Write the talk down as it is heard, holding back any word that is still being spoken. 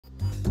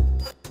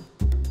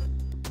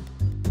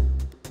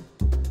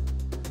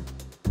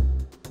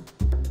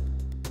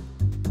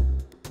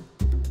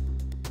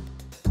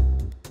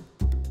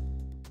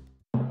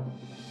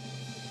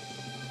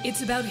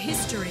It's about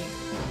history,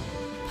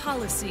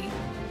 policy,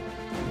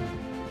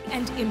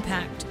 and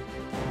impact.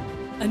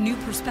 A new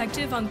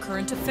perspective on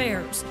current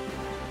affairs,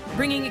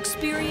 bringing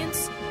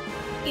experience,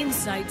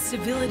 insight,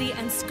 civility,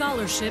 and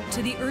scholarship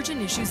to the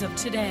urgent issues of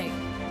today.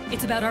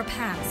 It's about our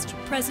past,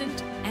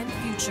 present, and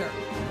future.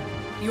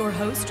 Your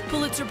host,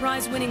 Pulitzer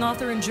Prize-winning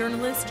author and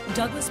journalist,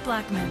 Douglas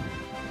Blackman.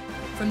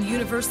 From the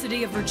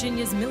University of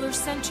Virginia's Miller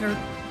Center,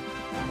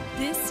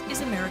 this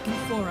is American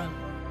Forum.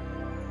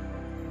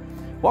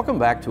 Welcome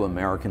back to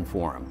American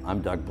Forum. I'm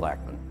Doug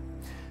Blackman.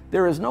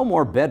 There is no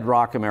more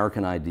bedrock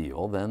American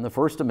ideal than the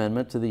First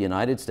Amendment to the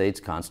United States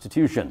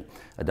Constitution,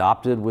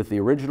 adopted with the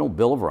original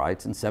Bill of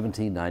Rights in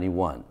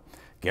 1791,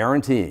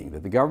 guaranteeing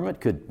that the government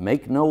could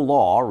make no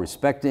law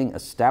respecting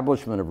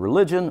establishment of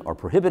religion or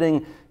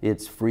prohibiting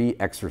its free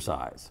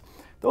exercise.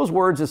 Those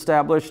words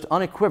established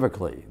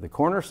unequivocally the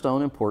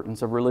cornerstone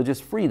importance of religious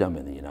freedom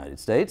in the United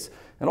States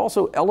and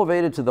also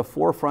elevated to the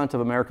forefront of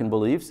American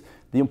beliefs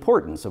the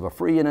importance of a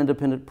free and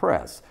independent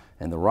press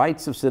and the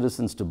rights of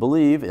citizens to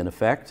believe, in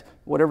effect,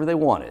 whatever they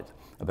wanted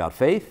about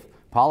faith,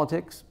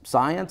 politics,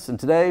 science, and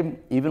today,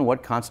 even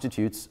what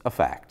constitutes a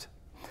fact.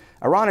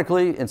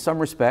 Ironically, in some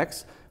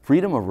respects,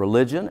 freedom of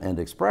religion and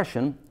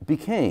expression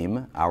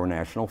became our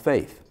national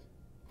faith.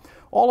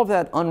 All of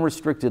that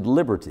unrestricted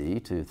liberty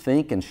to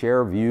think and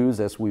share views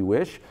as we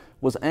wish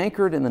was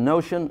anchored in the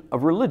notion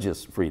of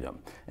religious freedom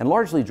and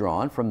largely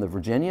drawn from the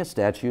Virginia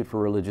Statute for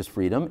Religious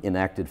Freedom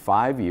enacted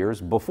 5 years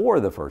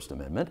before the First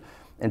Amendment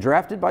and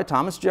drafted by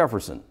Thomas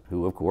Jefferson,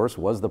 who of course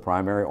was the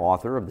primary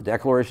author of the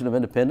Declaration of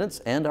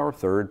Independence and our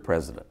third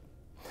president.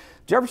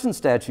 Jefferson's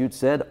statute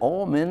said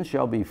all men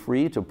shall be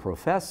free to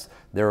profess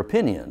their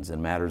opinions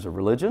in matters of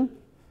religion,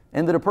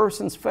 and that a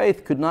person's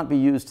faith could not be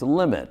used to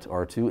limit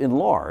or to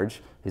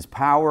enlarge his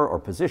power or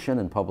position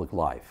in public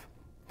life.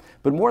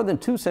 But more than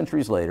 2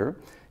 centuries later,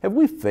 have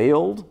we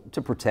failed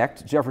to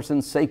protect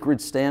Jefferson's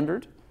sacred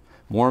standard?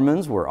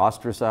 Mormons were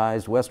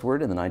ostracized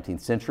westward in the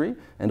 19th century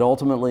and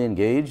ultimately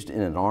engaged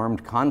in an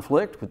armed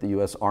conflict with the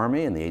U.S.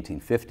 Army in the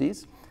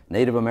 1850s.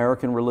 Native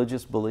American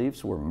religious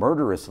beliefs were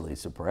murderously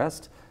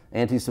suppressed.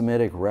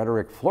 Anti-Semitic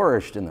rhetoric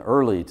flourished in the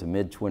early to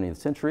mid-20th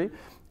century.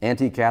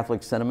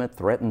 Anti-Catholic sentiment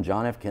threatened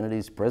John F.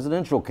 Kennedy's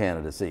presidential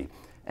candidacy,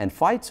 and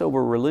fights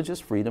over religious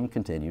freedom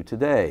continue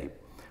today.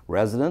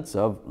 Residents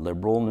of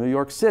liberal New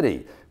York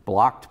City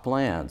blocked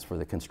plans for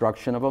the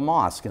construction of a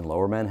mosque in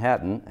Lower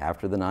Manhattan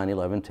after the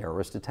 9/11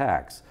 terrorist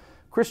attacks.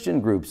 Christian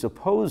groups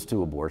opposed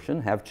to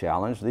abortion have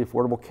challenged the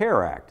Affordable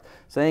Care Act,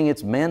 saying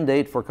its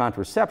mandate for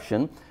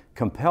contraception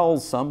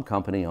compels some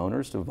company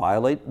owners to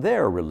violate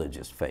their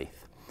religious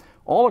faith.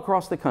 All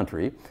across the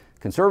country,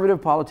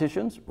 conservative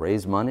politicians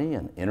raise money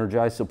and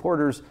energize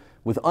supporters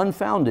with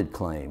unfounded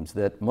claims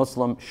that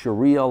Muslim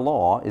Sharia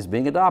law is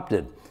being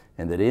adopted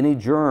and that any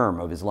germ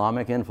of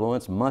Islamic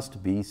influence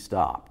must be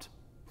stopped.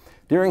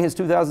 During his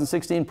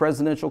 2016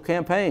 presidential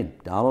campaign,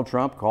 Donald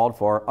Trump called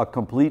for a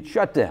complete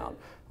shutdown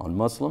on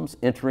Muslims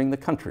entering the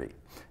country.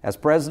 As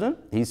president,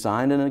 he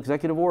signed an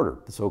executive order,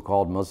 the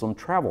so-called Muslim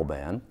travel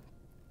ban,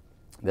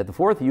 that the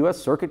Fourth U.S.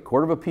 Circuit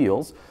Court of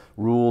Appeals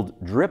ruled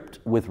dripped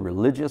with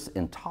religious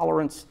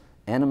intolerance,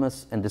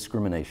 animus, and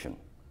discrimination.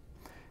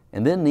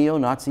 And then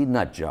neo-Nazi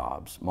nut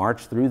jobs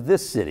marched through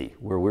this city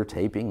where we're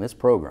taping this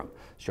program,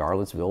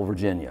 Charlottesville,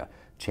 Virginia,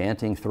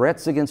 chanting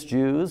threats against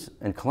Jews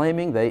and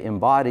claiming they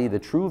embody the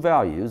true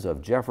values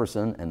of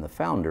Jefferson and the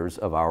founders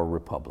of our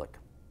republic.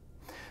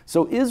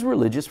 So is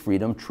religious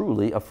freedom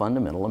truly a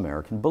fundamental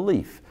American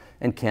belief?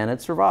 And can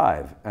it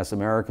survive as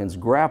Americans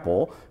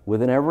grapple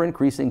with an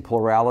ever-increasing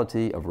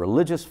plurality of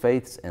religious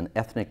faiths and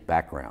ethnic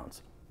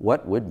backgrounds?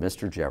 What would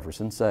Mr.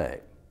 Jefferson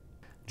say?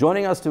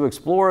 Joining us to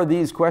explore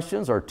these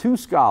questions are 2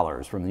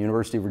 scholars from the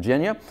University of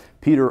Virginia.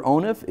 Peter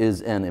ONUF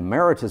is an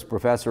emeritus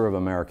professor of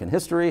American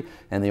history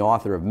and the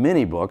author of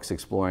many books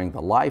exploring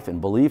the life and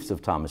beliefs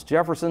of Thomas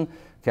Jefferson.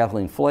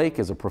 Kathleen Flake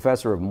is a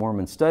professor of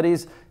Mormon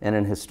studies and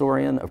an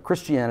historian of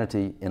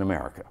Christianity in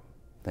America.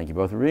 Thank you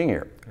both for being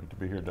here. Good to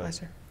be here, Doug.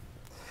 Pleasure.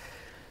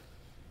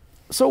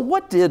 So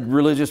what did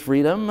religious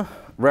freedom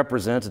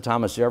represent to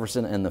Thomas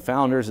Jefferson and the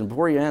founders? And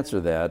before you answer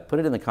that, put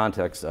it in the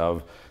context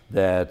of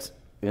that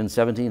in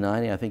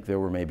 1790, I think there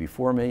were maybe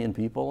 4 million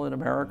people in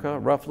America,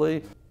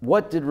 roughly.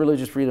 What did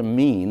religious freedom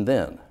mean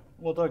then?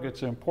 Well, Doug,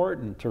 it's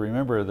important to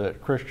remember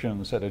that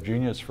Christians had a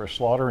genius for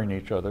slaughtering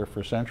each other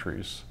for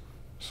centuries.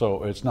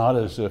 So it's not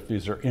as if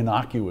these are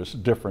innocuous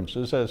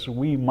differences, as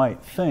we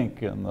might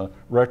think in the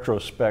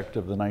retrospect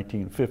of the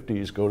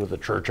 1950s, go to the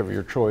church of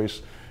your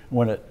choice,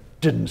 when it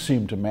didn't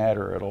seem to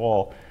matter at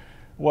all.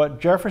 What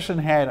Jefferson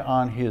had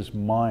on his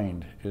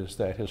mind is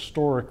that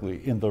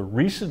historically, in the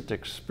recent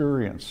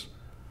experience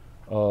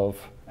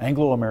of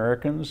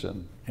Anglo-Americans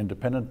and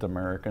independent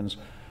Americans,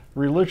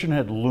 religion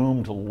had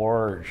loomed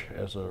large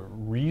as a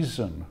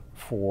reason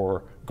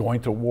for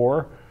going to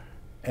war,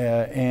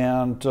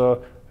 and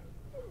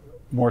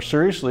more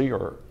seriously,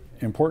 or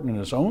important in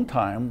his own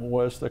time,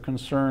 was the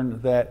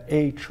concern that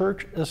a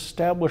church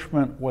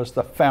establishment was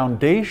the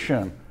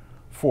foundation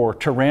for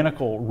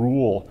tyrannical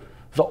rule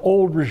the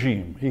old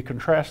regime. He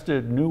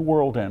contrasted New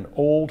World and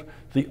old.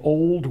 The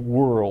old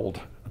world,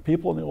 the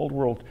people in the old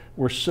world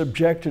were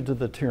subjected to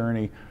the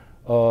tyranny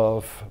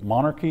of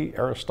monarchy,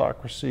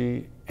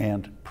 aristocracy,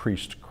 and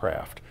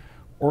priestcraft.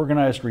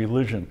 Organized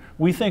religion.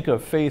 We think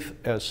of faith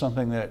as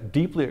something that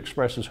deeply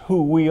expresses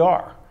who we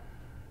are.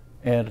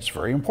 And it's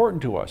very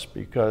important to us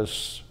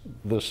because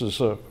this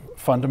is a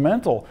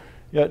fundamental.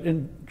 Yet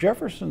in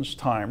Jefferson's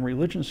time,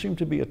 religion seemed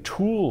to be a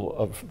tool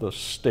of the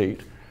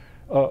state,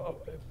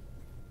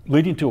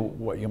 leading to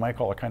what you might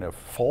call a kind of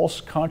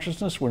false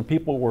consciousness when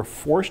people were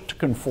forced to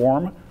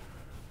conform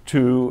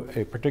to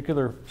a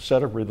particular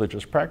set of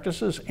religious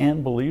practices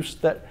and beliefs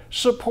that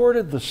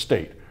supported the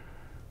state.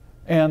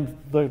 And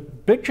the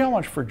big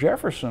challenge for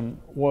Jefferson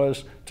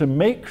was to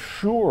make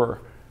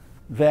sure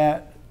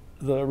that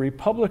the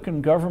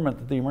Republican government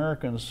that the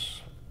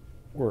Americans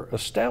were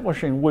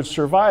establishing would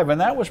survive,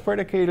 and that was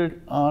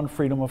predicated on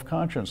freedom of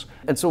conscience.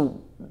 And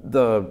so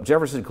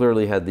Jefferson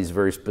clearly had these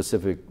very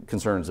specific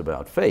concerns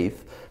about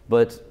faith,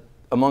 but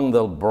among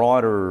the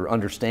broader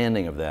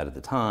understanding of that at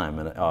the time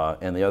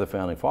and the other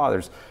founding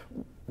fathers,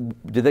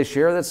 did they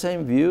share that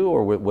same view,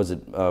 or was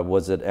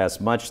it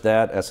as much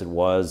that as it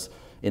was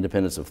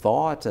independence of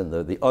thought and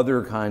the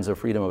other kinds of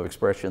freedom of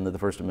expression that the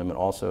First Amendment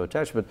also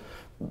attached? But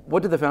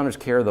what did the founders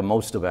care the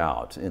most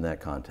about in that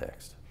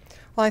context?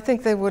 Well, I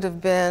think they would have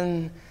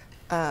been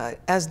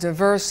as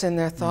diverse in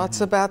their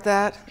thoughts about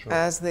that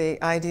as the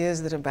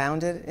ideas that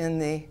abounded in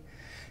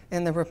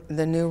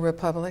the new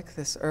republic,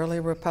 this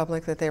early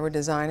republic that they were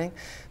designing.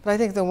 But I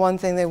think the one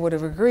thing they would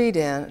have agreed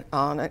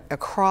on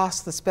across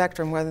the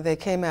spectrum, whether they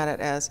came at it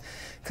as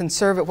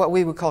what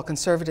we would call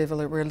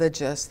conservatively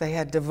religious, they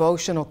had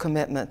devotional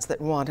commitments that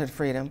wanted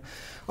freedom,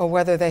 or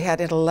whether they had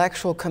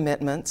intellectual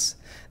commitments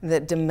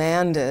that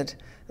demanded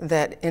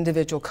that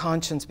individual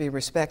conscience be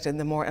respected,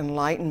 the more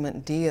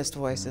Enlightenment deist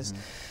voices.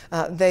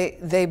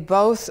 They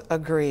both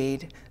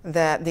agreed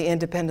that the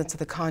independence of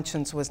the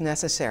conscience was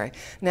necessary.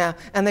 Now,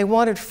 and they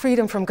wanted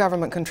freedom from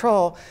government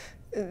control.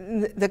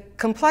 The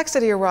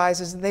complexity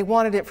arises, they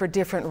wanted it for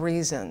different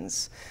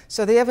reasons.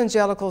 So the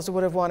evangelicals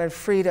would have wanted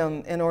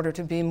freedom in order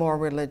to be more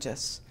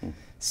religious,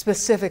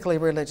 specifically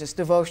religious,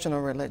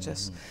 devotional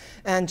religious.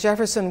 And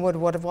Jefferson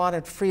would have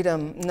wanted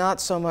freedom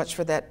not so much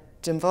for that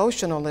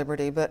devotional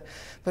liberty, but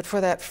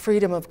for that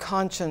freedom of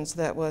conscience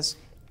that was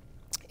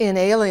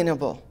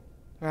inalienable,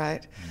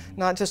 right?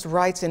 Not just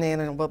rights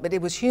inalienable, but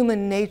it was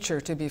human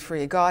nature to be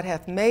free. God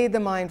hath made the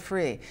mind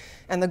free.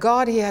 And the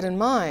God he had in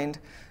mind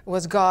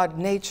was God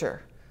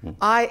nature.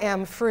 I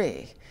am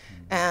free.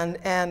 And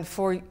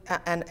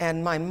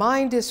my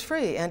mind is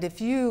free. And if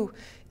you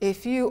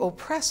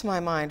oppress my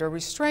mind or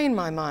restrain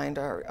my mind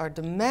or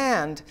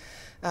demand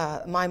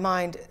my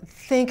mind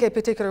think a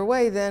particular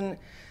way,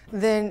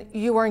 then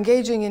you are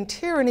engaging in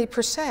tyranny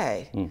per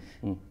se.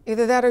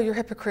 Either that or you're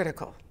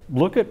hypocritical.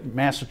 Look at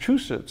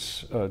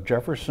Massachusetts.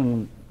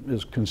 Jefferson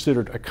is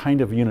considered a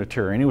kind of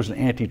Unitarian. He was an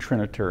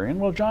anti-Trinitarian.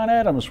 Well, John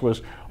Adams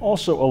was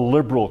also a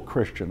liberal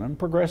Christian and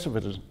progressive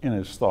in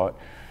his thought.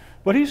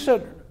 But he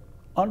said,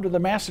 under the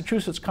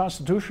Massachusetts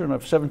Constitution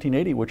of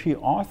 1780, which he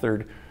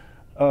authored,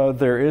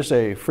 there is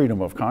a freedom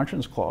of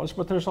conscience clause,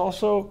 but there's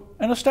also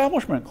an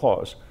establishment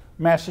clause.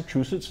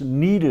 Massachusetts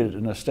needed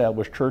an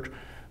established church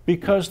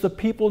because the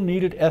people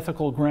needed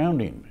ethical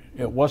grounding.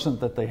 It wasn't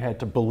that they had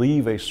to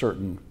believe a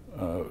certain,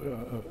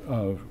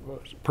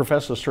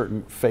 profess a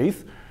certain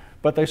faith,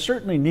 but they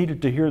certainly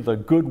needed to hear the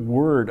good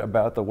word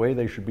about the way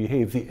they should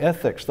behave, the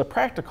ethics, the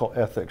practical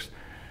ethics.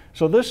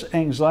 So this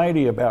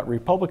anxiety about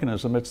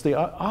republicanism, it's the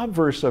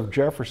obverse of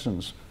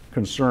Jefferson's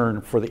concern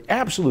for the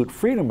absolute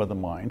freedom of the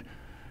mind,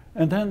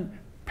 and then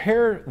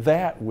pair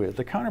that with,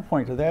 the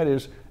counterpoint to that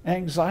is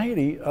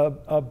anxiety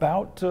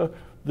about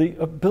the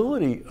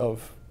ability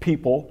of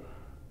people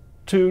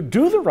to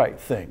do the right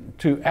thing,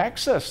 to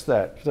access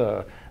that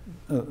the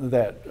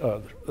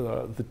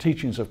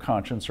teachings of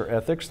conscience or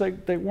ethics.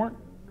 They weren't.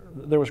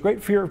 There was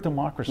great fear of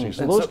democracy.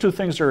 So those two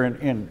things are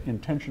in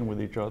tension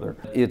with each other.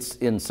 It's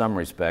in some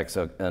respects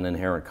an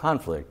inherent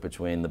conflict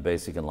between the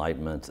basic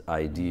Enlightenment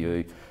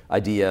idea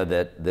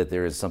that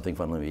there is something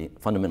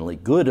fundamentally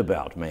good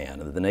about man,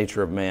 and that the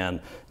nature of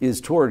man is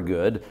toward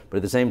good, but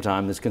at the same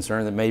time this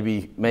concern that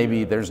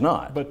maybe there's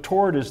not. But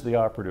toward is the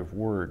operative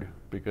word,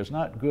 because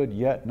not good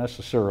yet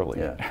necessarily.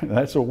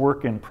 That's a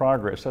work in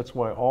progress. That's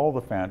why all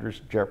the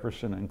founders,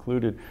 Jefferson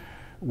included,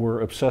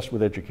 were obsessed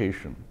with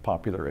education,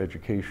 popular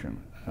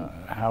education.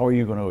 How are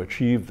you going to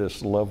achieve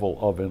this level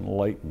of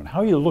enlightenment?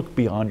 How do you look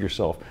beyond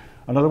yourself?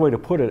 Another way to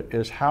put it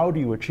is, how do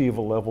you achieve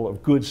a level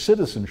of good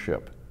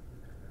citizenship?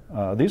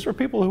 These were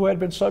people who had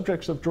been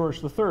subjects of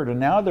George III, and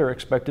now they're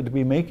expected to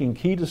be making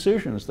key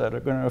decisions that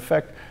are going to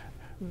affect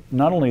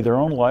not only their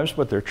own lives,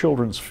 but their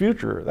children's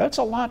future. That's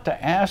a lot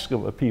to ask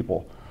of a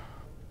people.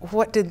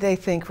 What did they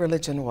think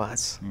religion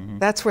was?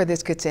 That's where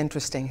this gets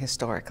interesting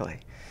historically.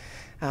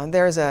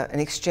 There's an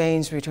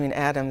exchange between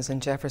Adams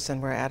and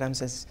Jefferson where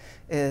Adams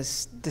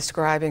is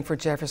describing for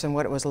Jefferson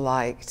what it was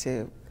like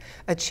to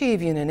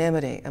achieve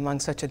unanimity among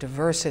such a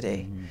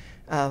diversity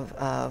of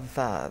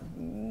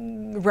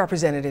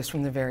representatives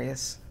from the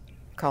various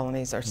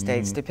colonies or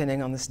states,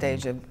 depending on the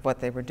stage of what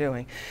they were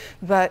doing.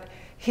 But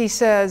he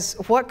says,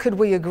 what could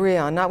we agree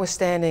on?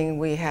 Notwithstanding,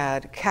 we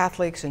had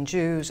Catholics and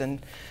Jews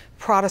and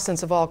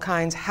Protestants of all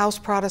kinds, house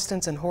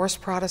Protestants and horse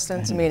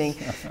Protestants, meaning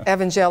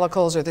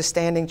evangelicals or the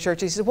standing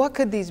church. He said, what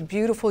could these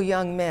beautiful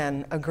young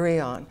men agree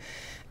on?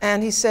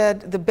 And he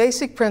said, the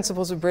basic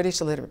principles of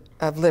British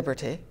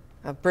liberty,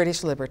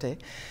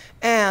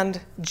 and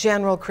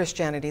general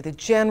Christianity, the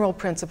general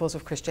principles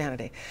of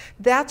Christianity.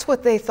 That's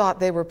what they thought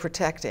they were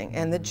protecting.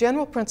 And the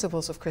general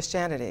principles of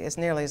Christianity, as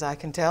nearly as I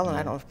can tell, and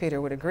I don't know if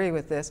Peter would agree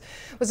with this,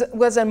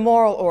 was a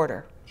moral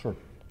order. Sure.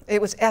 It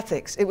was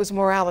ethics, it was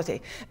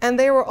morality. And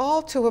they were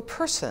all, to a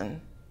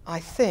person, I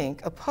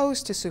think,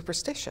 opposed to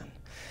superstition.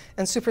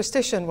 And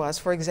superstition was,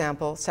 for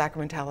example,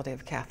 sacramentality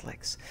of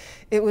Catholics.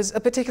 It was a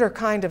particular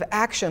kind of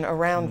action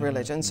around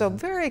religion. So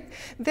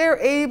they're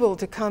able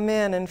to come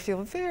in and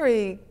feel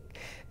very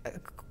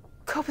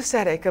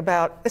copacetic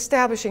about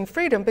establishing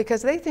freedom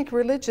because they think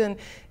religion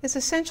is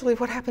essentially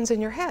what happens in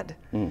your head.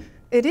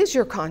 It is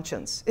your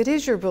conscience. It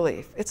is your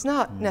belief. It's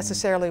not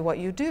necessarily what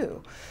you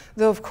do.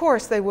 Though, of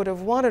course, they would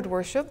have wanted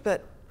worship,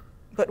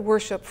 but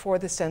worship for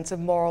the sense of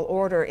moral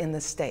order in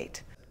the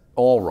state.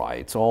 All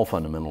rights, all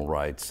fundamental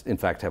rights, in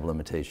fact, have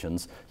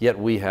limitations. Yet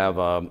we have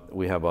a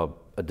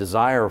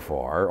desire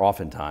for,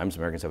 oftentimes,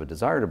 Americans have a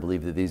desire to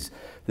believe that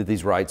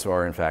these rights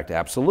are, in fact,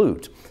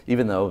 absolute.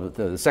 Even though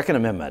the Second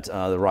Amendment,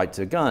 the right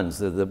to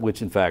guns,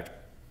 which, in fact,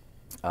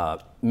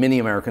 many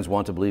Americans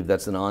want to believe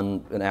that's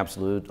an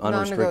absolute,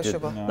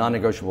 unrestricted,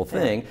 non-negotiable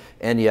thing,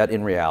 and yet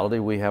in reality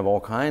we have all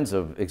kinds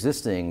of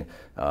existing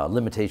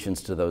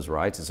limitations to those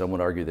rights, and some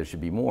would argue there should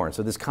be more. And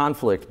so this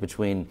conflict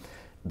between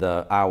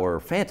our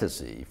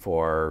fantasy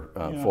for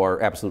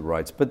absolute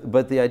rights,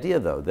 but the idea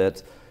though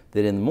that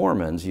in the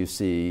Mormons you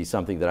see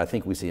something that I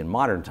think we see in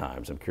modern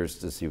times. I'm curious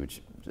to see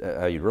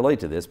how you relate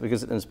to this,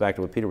 because it goes back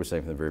to what Peter was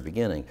saying from the very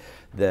beginning,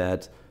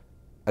 that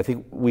I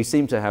think we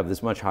seem to have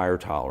this much higher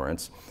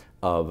tolerance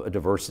of a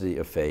diversity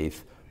of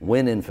faith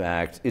when in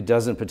fact it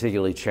doesn't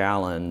particularly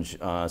challenge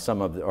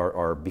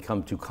or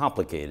become too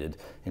complicated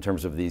in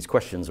terms of these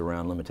questions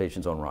around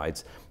limitations on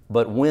rights.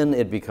 But when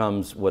it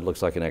becomes what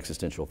looks like an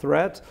existential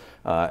threat,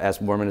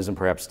 as Mormonism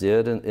perhaps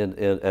did,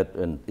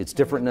 and its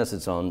differentness,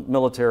 its own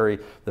military,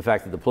 the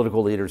fact that the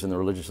political leaders and the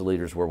religious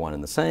leaders were one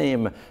and the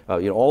same,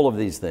 all of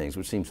these things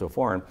which seem so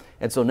foreign.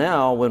 And so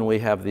now when we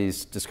have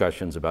these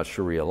discussions about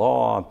Sharia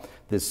law,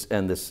 this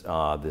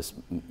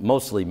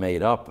mostly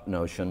made up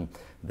notion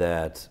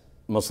that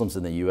Muslims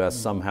in the U.S.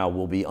 somehow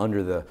will be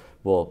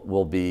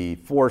will be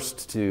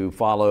forced to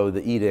follow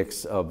the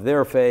edicts of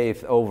their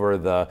faith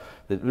over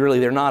really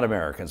they're not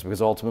Americans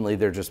because ultimately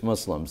they're just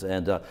Muslims,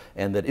 and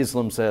that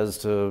Islam says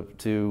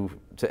to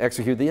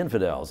execute the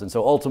infidels, and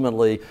so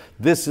ultimately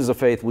this is a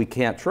faith we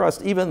can't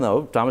trust, even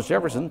though Thomas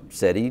Jefferson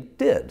said he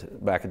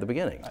did back at the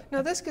beginning.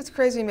 Now this gets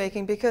crazy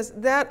making, because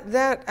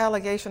that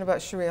allegation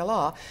about Sharia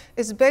law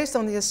is based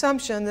on the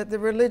assumption that the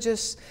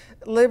religious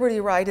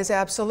liberty right is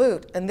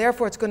absolute, and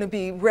therefore it's going to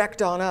be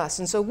wrecked on us,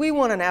 and so we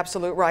want an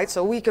absolute right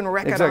so we can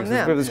wreck it on them.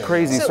 Exactly, this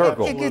crazy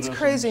circle. It gets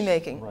crazy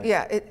making. Right.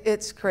 Yeah,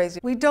 it's crazy.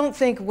 We don't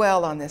think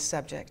well on this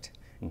subject,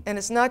 and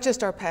it's not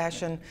just our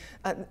passion.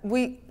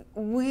 We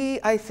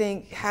I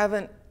think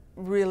haven't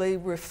really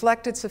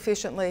reflected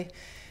sufficiently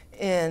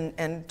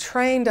and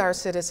trained our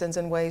citizens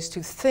in ways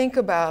to think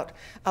about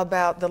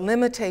the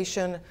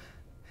limitation.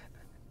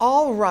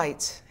 All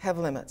rights have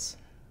limits.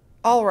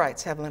 All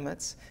rights have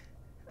limits.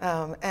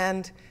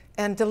 And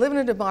to live in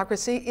a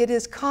democracy, it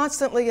is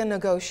constantly a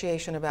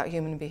negotiation about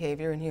human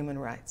behavior and human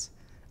rights.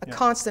 A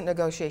constant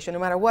negotiation, no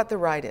matter what the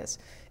right is.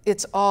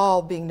 It's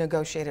all being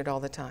negotiated all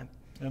the time.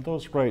 And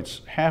those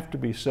rights have to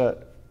be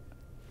set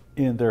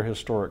in their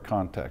historic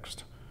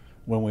context.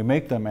 When we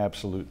make them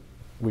absolute,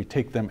 we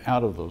take them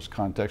out of those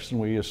contexts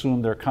and we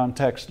assume they're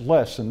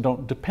context-less and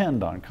don't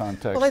depend on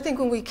context. Well, I think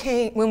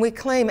when we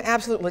claim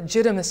absolute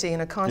legitimacy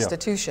in a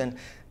constitution,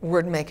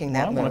 we're making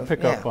that move. I want to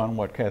pick up on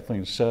what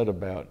Kathleen said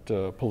about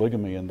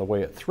polygamy and the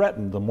way it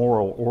threatened the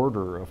moral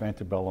order of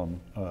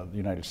antebellum the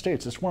United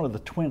States. It's one of the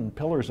twin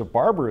pillars of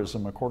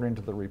barbarism, according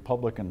to the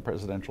Republican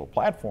presidential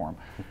platform.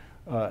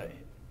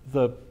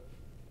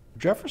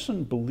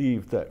 Jefferson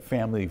believed that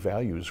family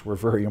values were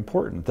very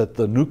important, that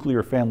the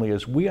nuclear family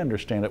as we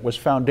understand it was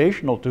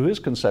foundational to his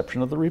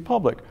conception of the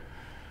republic.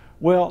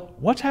 Well,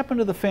 what's happened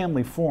to the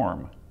family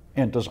form?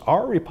 And does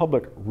our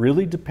republic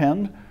really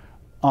depend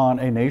on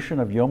a nation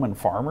of yeoman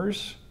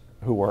farmers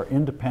who are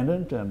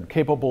independent and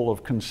capable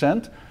of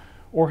consent?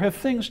 Or have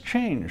things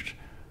changed?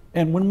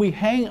 And when we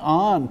hang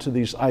on to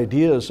these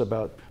ideas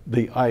about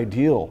the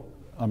ideal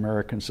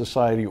American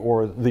society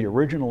or the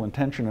original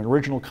intention and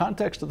original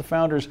context of the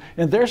founders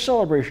and their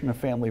celebration of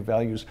family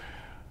values,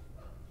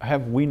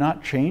 have we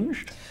not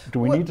changed? Do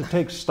we need to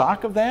take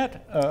stock of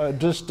that?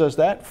 Does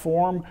that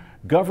form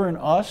govern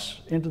us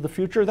into the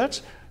future?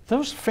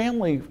 Those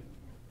family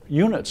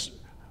units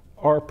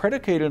are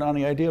predicated on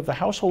the idea of the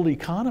household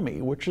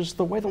economy, which is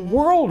the way the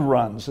world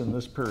runs in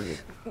this period.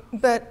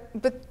 But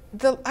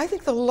I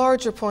think the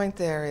larger point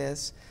there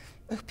is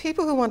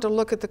people who want to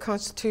look at the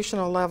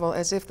constitutional level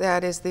as if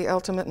that is the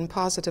ultimate and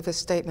positivist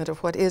statement of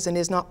what is and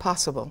is not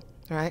possible,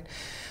 right,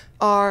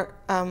 are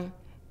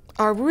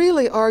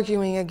really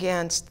arguing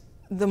against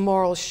the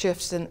moral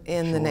shifts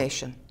in the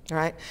nation,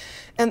 right?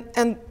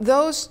 And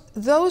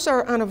those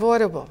are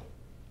unavoidable.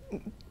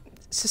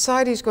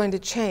 Society is going to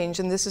change,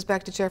 and this is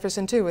back to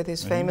Jefferson too, with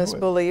his famous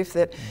belief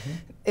that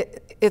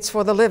it's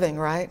for the living,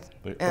 right?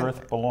 The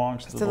earth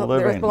belongs to the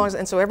living. The earth belongs,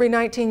 and so every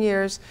 19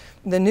 years,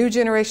 the new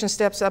generation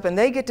steps up, and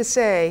they get to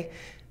say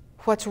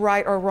what's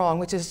right or wrong,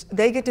 which is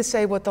they get to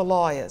say what the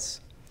law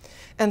is.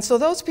 And so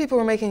those people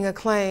are making a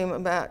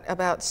claim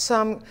about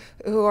some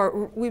who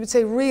are, we would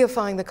say,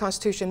 reifying the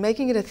Constitution,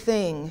 making it a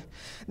thing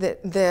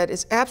that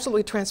is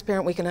absolutely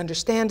transparent, we can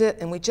understand it,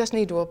 and we just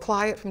need to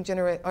apply it from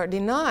or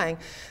denying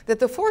that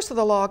the force of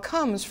the law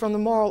comes from the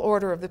moral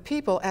order of the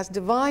people as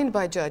divined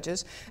by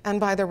judges and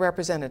by their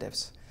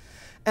representatives.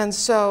 And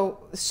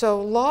so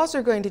laws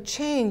are going to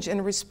change in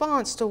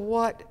response to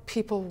what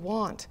people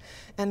want.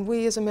 And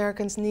we as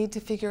Americans need to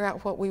figure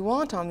out what we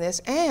want on this,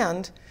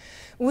 and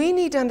we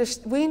need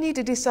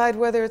to decide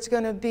whether it's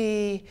going to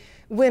be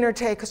winner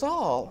takes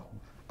all,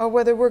 or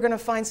whether we're going to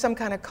find some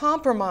kind of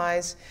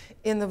compromise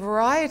in the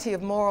variety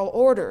of moral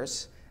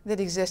orders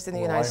that exist in the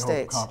United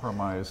States. I hope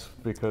compromise,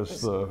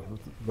 because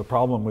the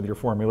problem with your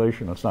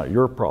formulation, it's not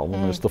your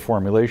problem, it's the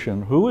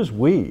formulation. Who is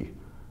we?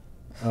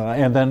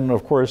 And then,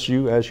 of course,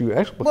 as you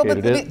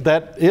explicated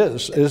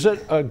is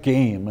it a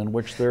game in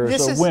which there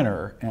is a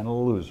winner and a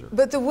loser?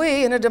 But the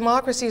we in a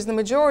democracy is the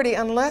majority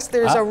unless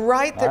there's a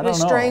right that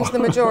restrains the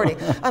majority.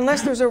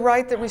 Unless there's a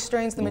right that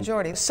restrains the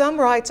majority. Some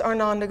rights are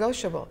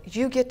non-negotiable.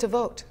 You get to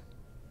vote.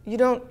 You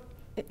don't,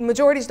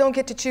 majorities don't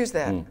get to choose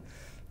that.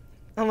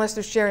 Unless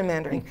there's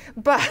gerrymandering.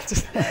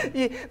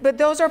 But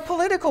those are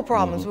political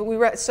problems.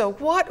 So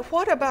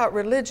what about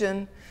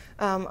religion?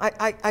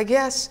 I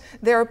guess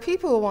there are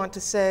people who want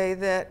to say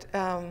that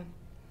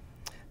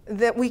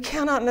that we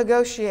cannot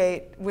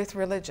negotiate with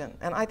religion,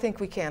 and I think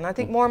we can. I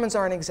think Mormons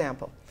are an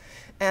example,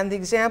 and the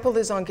example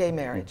is on gay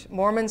marriage.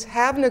 Mormons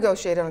have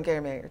negotiated on gay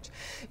marriage.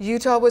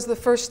 Utah was the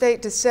first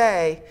state to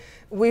say,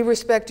 we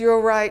respect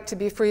your right to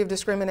be free of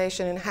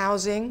discrimination in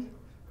housing,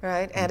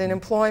 right, and in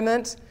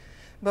employment,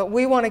 but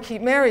we want to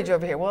keep marriage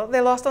over here. Well,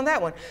 they lost on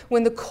that one.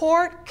 When the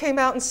court came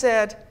out and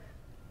said,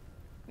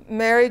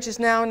 marriage is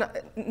now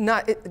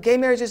gay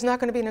marriage is not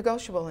going to be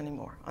negotiable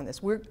anymore on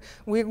this. We're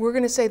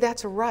going to say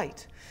that's a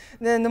right.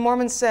 Then the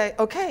Mormons say,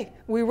 okay,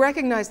 we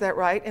recognize that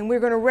right, and we're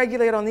going to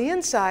regulate on the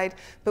inside,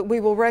 but we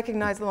will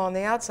recognize the law on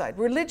the outside.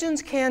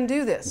 Religions can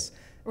do this.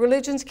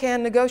 Religions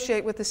can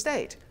negotiate with the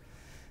state.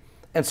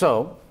 And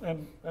so...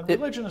 And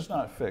religion is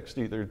not fixed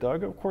either,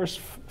 Doug. Of course,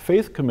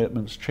 faith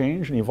commitments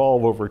change and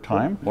evolve over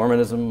time.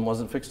 Mormonism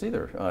wasn't fixed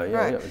either. Right.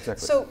 Yeah,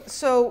 exactly.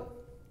 So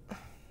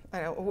I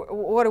don't know,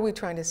 what are we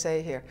trying to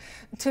say here?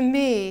 To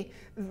me,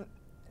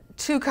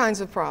 two kinds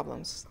of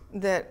problems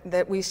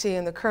that we see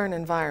in the current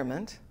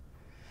environment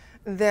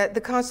that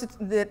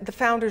the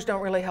founders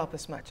don't really help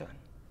us much on.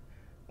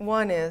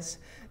 One is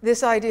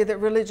this idea that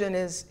religion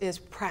is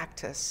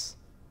practice.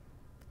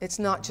 It's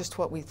not just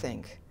what we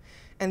think.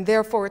 And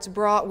therefore it's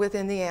brought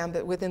within the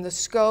ambit, within the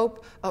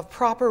scope of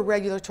proper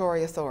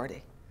regulatory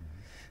authority.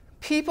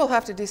 People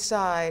have to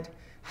decide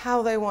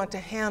how they want to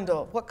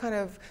handle, what kind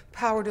of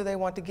power do they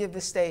want to give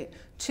the state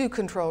to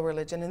control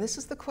religion. And this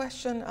is the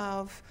question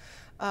of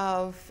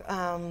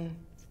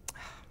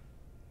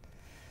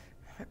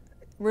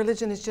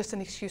religion is just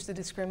an excuse to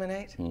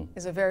discriminate,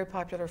 is a very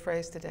popular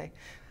phrase today.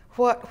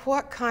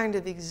 What kind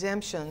of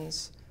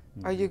exemptions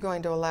are you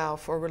going to allow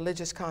for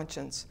religious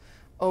conscience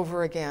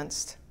over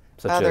against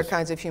other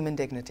kinds of human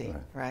dignity,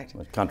 right?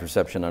 Like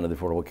contraception under the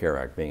Affordable Care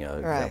Act being an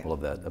example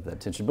of that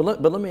tension.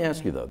 But let me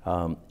ask you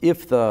though,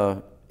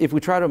 if we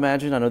try to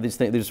imagine, I know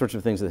these are sorts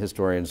of things that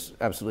historians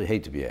absolutely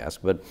hate to be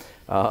asked, but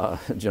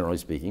generally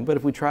speaking, but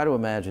if we try to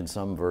imagine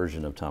some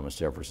version of Thomas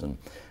Jefferson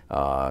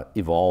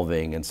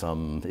evolving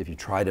and if you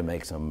try to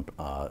make some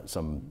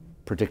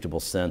predictable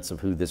sense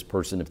of who this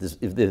person,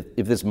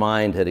 if this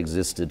mind had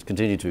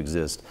continued to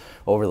exist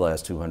over the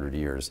last 200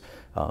 years,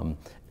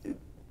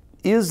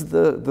 is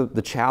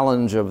the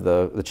challenge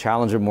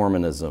of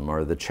Mormonism,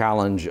 or the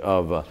challenge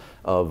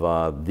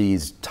of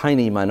these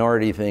tiny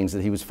minority things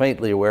that he was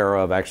faintly aware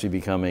of actually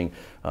becoming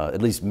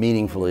at least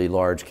meaningfully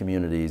large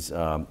communities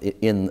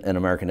in an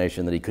American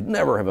nation that he could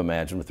never have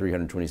imagined with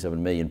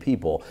 327 million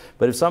people.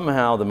 But if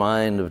somehow the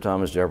mind of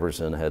Thomas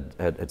Jefferson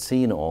had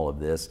seen all of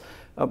this,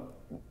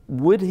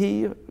 would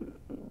he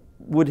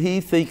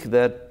think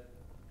that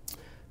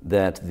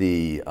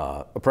the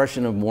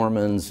oppression of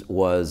Mormons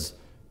was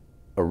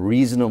a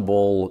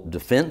reasonable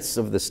defense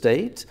of the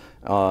state,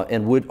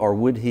 and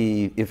would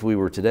he, if we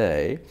were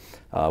today,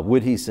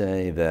 would he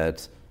say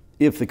that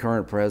if the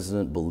current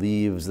president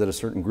believes that a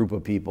certain group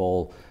of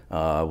people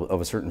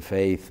of a certain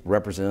faith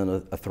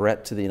represent a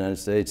threat to the United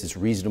States, it's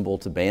reasonable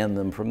to ban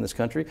them from this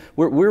country?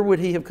 Where would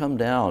he have come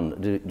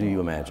down, do you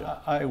imagine?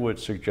 I would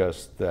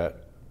suggest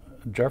that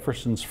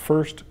Jefferson's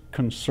first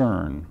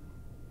concern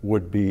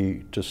would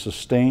be to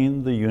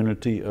sustain the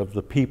unity of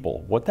the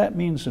people. What that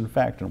means, in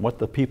fact, and what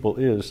the people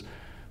is,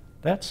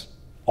 that's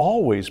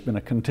always been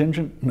a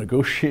contingent,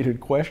 negotiated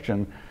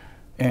question.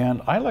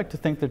 And I like to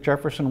think that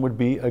Jefferson would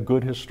be a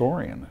good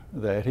historian,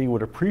 that he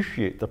would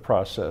appreciate the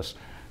process,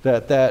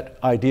 that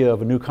idea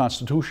of a new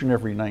constitution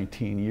every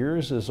 19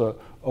 years is a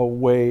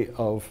way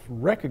of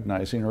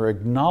recognizing or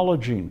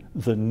acknowledging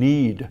the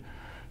need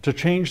to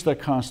change the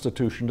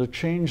Constitution, to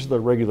change the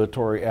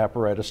regulatory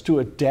apparatus, to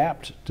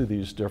adapt to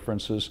these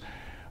differences.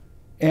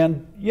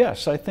 And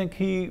yes, I think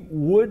he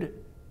would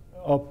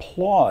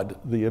applaud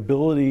the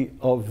ability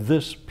of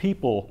this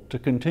people to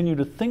continue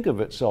to think of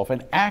itself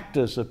and act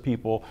as a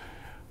people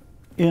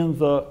in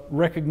the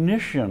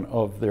recognition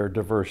of their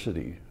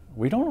diversity.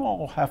 We don't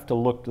all have to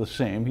look the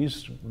same.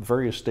 He's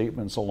various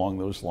statements along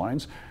those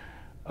lines.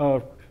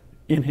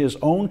 In his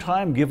own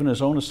time, given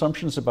his own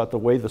assumptions about the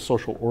way the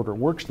social order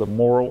works, the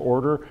moral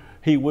order,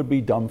 he would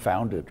be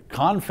dumbfounded,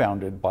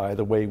 confounded by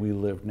the way we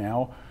live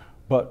now.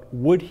 But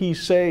would he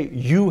say,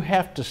 you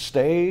have to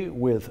stay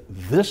with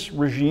this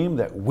regime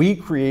that we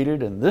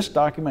created in this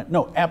document?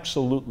 No,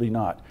 absolutely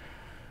not.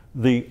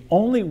 The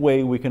only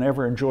way we can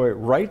ever enjoy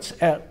rights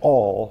at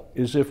all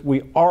is if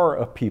we are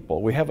a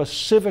people. We have a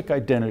civic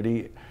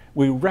identity.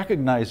 We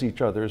recognize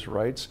each other's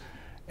rights.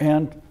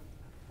 And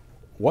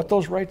what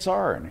those rights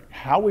are and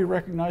how we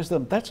recognize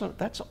them, that's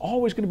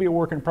always going to be a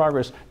work in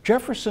progress.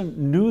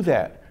 Jefferson knew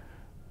that.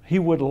 He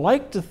would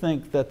like to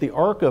think that the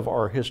arc of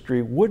our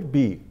history would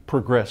be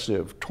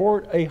progressive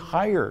toward a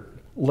higher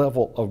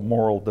level of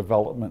moral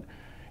development.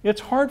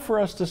 It's hard for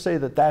us to say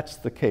that that's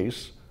the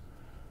case,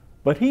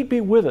 but he'd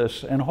be with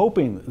us and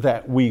hoping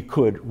that we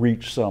could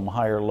reach some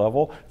higher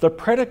level. The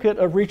predicate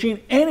of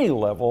reaching any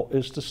level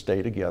is to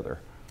stay together.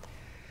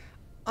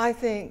 I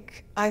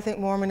think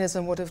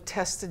Mormonism would have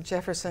tested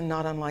Jefferson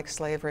not unlike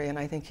slavery, and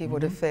I think he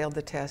would have failed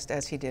the test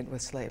as he did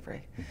with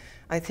slavery.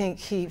 I think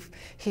he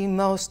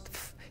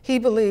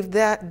believed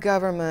that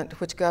government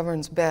which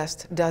governs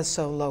best does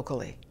so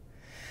locally.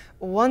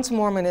 Once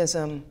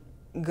Mormonism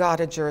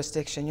got a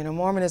jurisdiction, you know,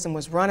 Mormonism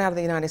was run out of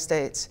the United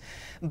States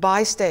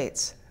by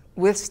states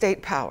with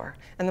state power,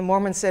 and the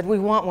Mormons said, we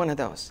want one of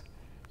those.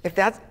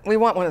 We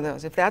want one of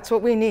those. If that's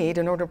what we need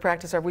in order to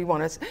practice we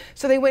want it.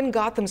 So they went and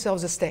got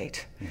themselves a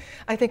state.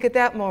 I think at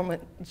that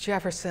moment,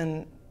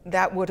 Jefferson,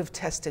 that would have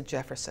tested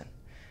Jefferson.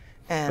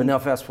 But now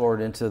fast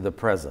forward into the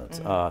present,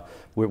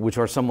 which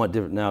are somewhat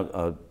different.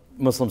 Now,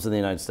 Muslims in the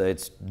United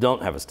States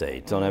don't have a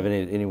state, don't have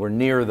anywhere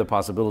near the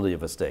possibility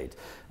of a state,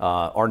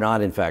 are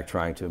not in fact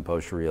trying to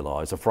impose Sharia law.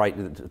 It's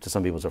to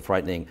some people it's a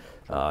frightening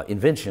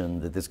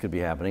invention that this could be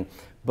happening.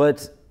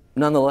 But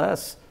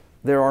nonetheless,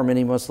 there are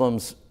many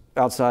Muslims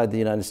outside the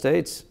United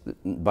States,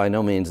 by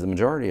no means the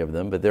majority of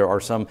them, but there are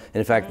some, and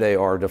in fact they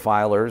are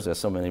defilers, as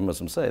so many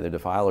Muslims say, they're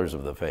defilers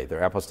of the faith.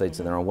 They're apostates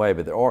in their own way,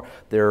 but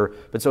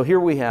so here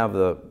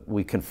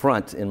we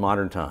confront in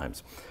modern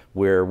times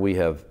where we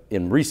have,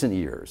 in recent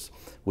years,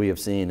 we have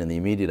seen in the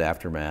immediate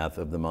aftermath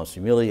of the most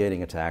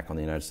humiliating attack on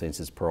the United States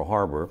since Pearl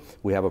Harbor,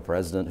 we have a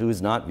president who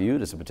is not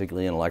viewed as a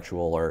particularly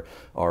intellectual or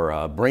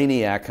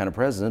brainiac kind of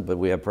president, but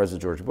we have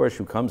President George Bush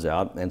who comes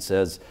out and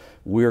says,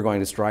 we're going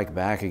to strike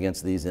back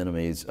against these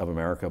enemies of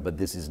America, but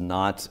this is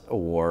not a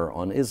war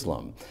on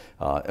Islam.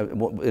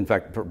 In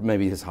fact,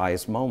 maybe his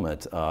highest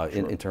moment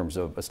in terms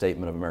of a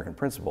statement of American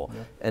principle.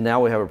 Yeah. And now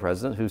we have a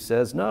president who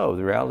says, no,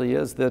 the reality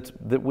is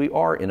that we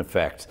are, in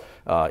effect,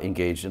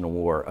 engaged in a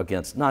war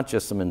against not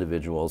just some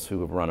individuals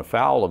who have run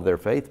afoul of their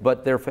faith,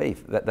 but their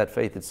faith, that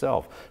faith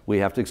itself. We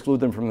have to exclude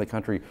them from the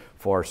country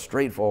for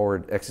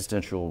straightforward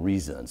existential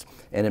reasons.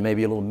 And it may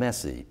be a little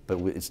messy, but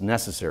it's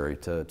necessary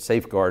to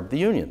safeguard the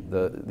union,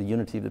 the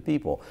unity of the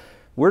people.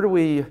 Where do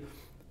we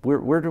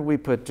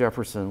put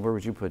Jefferson? Where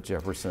would you put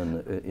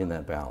Jefferson in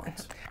that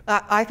balance?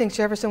 I think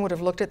Jefferson would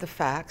have looked at the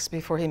facts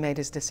before he made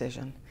his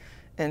decision,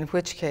 in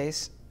which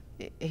case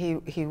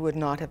he would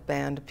not have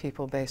banned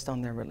people based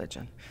on their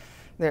religion.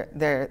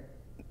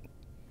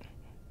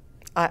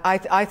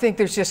 I think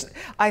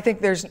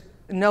there's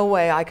no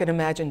way I could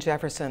imagine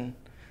Jefferson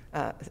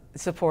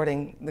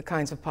supporting the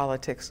kinds of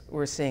politics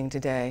we're seeing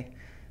today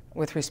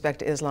with respect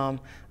to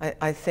Islam.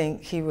 I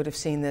think he would have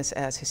seen this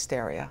as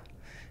hysteria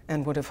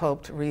and would have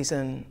hoped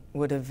reason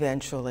would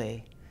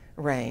eventually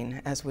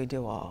reign, as we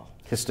do all.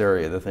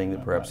 Hysteria, the thing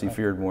that perhaps he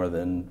feared more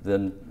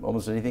than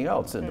almost anything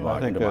else in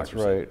democracy. I think that's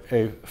right.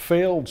 A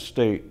failed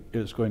state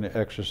is going to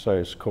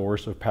exercise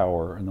coercive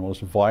power in the most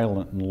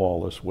violent and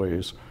lawless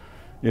ways.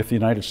 If the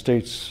United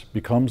States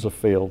becomes a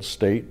failed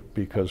state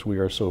because we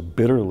are so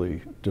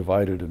bitterly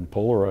divided and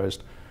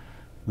polarized,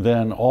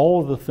 then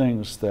all of the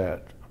things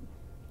that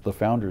the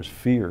founders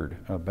feared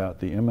about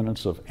the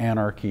imminence of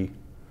anarchy,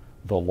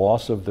 the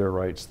loss of their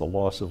rights, the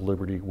loss of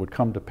liberty would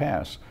come to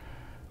pass.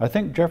 I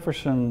think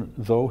Jefferson,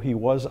 though he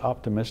was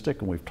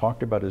optimistic, and we've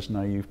talked about his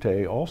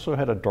naivete, also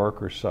had a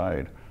darker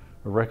side,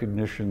 a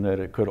recognition that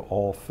it could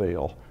all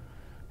fail.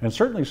 And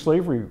certainly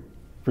slavery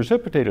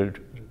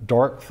precipitated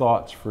dark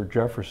thoughts for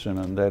Jefferson,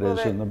 and that is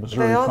in the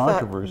Missouri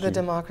controversy. Thought the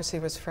democracy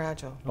was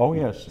fragile. Oh,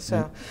 yes.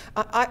 So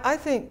I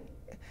think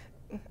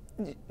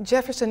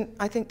Jefferson,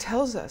 I think,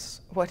 tells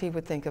us what he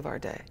would think of our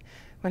day.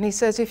 When he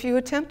says, if you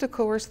attempt to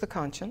coerce the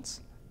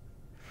conscience,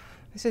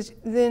 he says,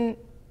 then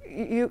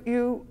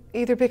you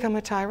either become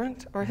a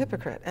tyrant or a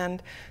hypocrite.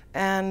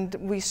 And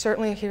we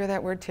certainly hear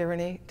that word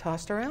tyranny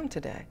tossed around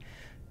today.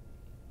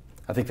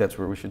 I think that's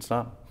where we should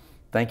stop.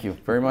 Thank you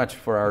very much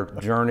for our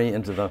journey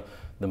into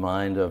the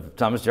mind of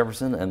Thomas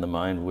Jefferson and the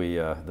mind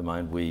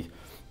we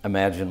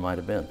imagine might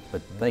have been.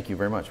 But thank you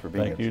very much for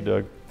being here. Thank you,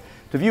 Doug.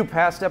 To view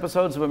past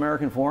episodes of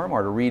American Forum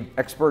or to read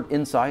expert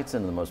insights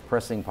into the most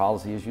pressing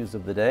policy issues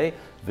of the day,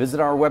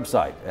 visit our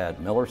website at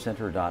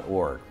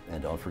millercenter.org.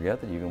 And don't forget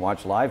that you can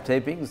watch live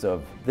tapings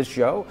of this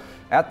show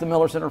at the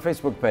Miller Center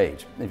Facebook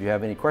page. If you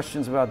have any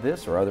questions about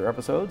this or other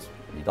episodes,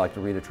 or you'd like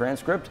to read a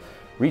transcript,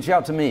 reach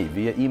out to me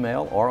via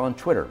email or on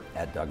Twitter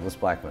at Douglas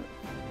Blackman.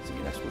 See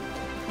you next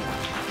week.